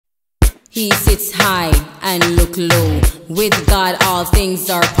He sits high and look low. With God all things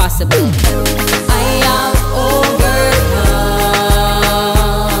are possible. I have overcome.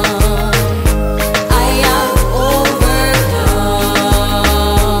 I have overcome.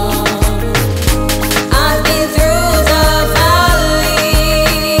 I've been through the valley.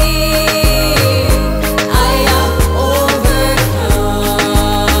 I have overcome.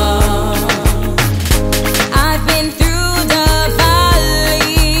 I've been through the valley.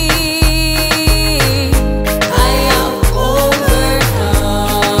 I have overcome.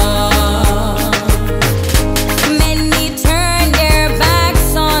 Many turned their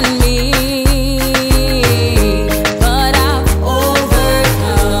backs on me, but I've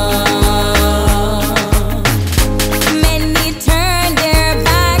overcome. Many turned their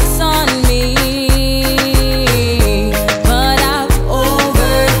backs on me, but I've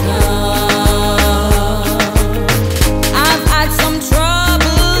overcome. I've had some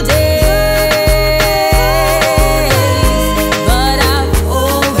troubled days, but I've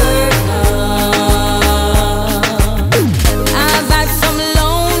overcome. I've had some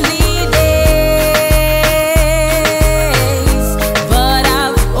lonely days, but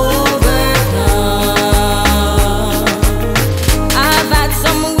I've overcome. I've had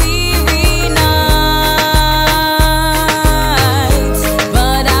some weary nights,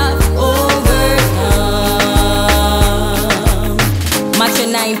 but I've overcome. Matthew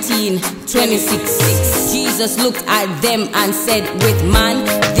 19:26. Jesus looked at them and said, with man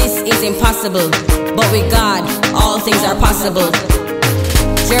this is impossible, but with God all things are possible.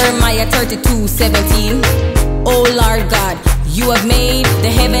 Jeremiah 32:17. O Lord God, you have made the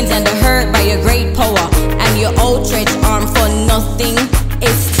heavens and the earth by your great power, and your outstretched arm for nothing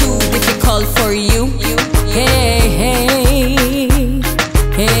is too difficult for you. Hey, hey,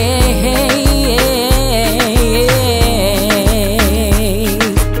 hey, hey, hey.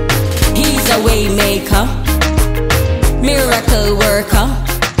 He's a way maker, miracle worker,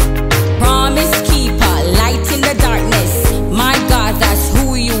 promise keeper, light in the darkness. My God, that's who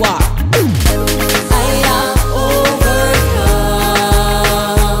you are. I have overcome.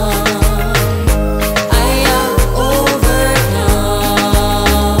 I have overcome.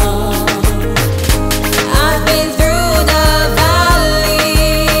 I've been through the valley.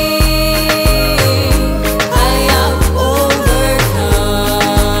 I have overcome.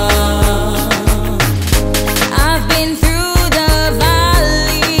 I've been through the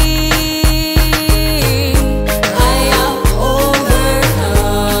valley. I have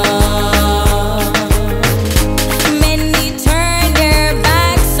overcome. Many turned their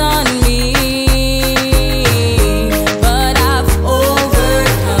backs on me, but I've overcome.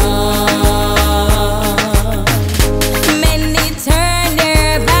 Many turned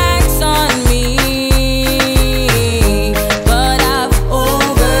their backs on me, but I've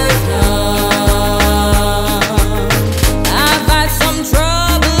overcome. I've had some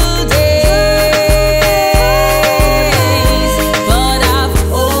troubled days, but I've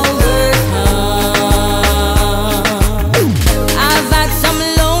overcome. I've had some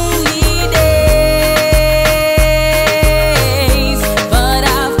lonely days, but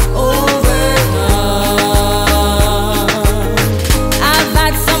I've overcome. I've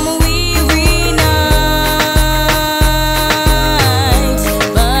had some weary nights,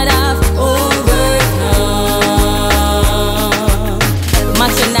 but I've overcome.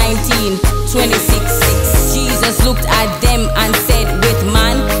 Matthew 19:26. Jesus looked at them and said, with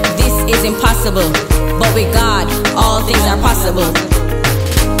man this is impossible, but with God all things are possible.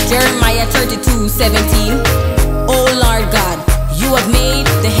 Jeremiah 32:17. O Lord God, you have made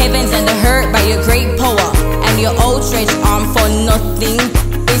the heavens and the earth by your great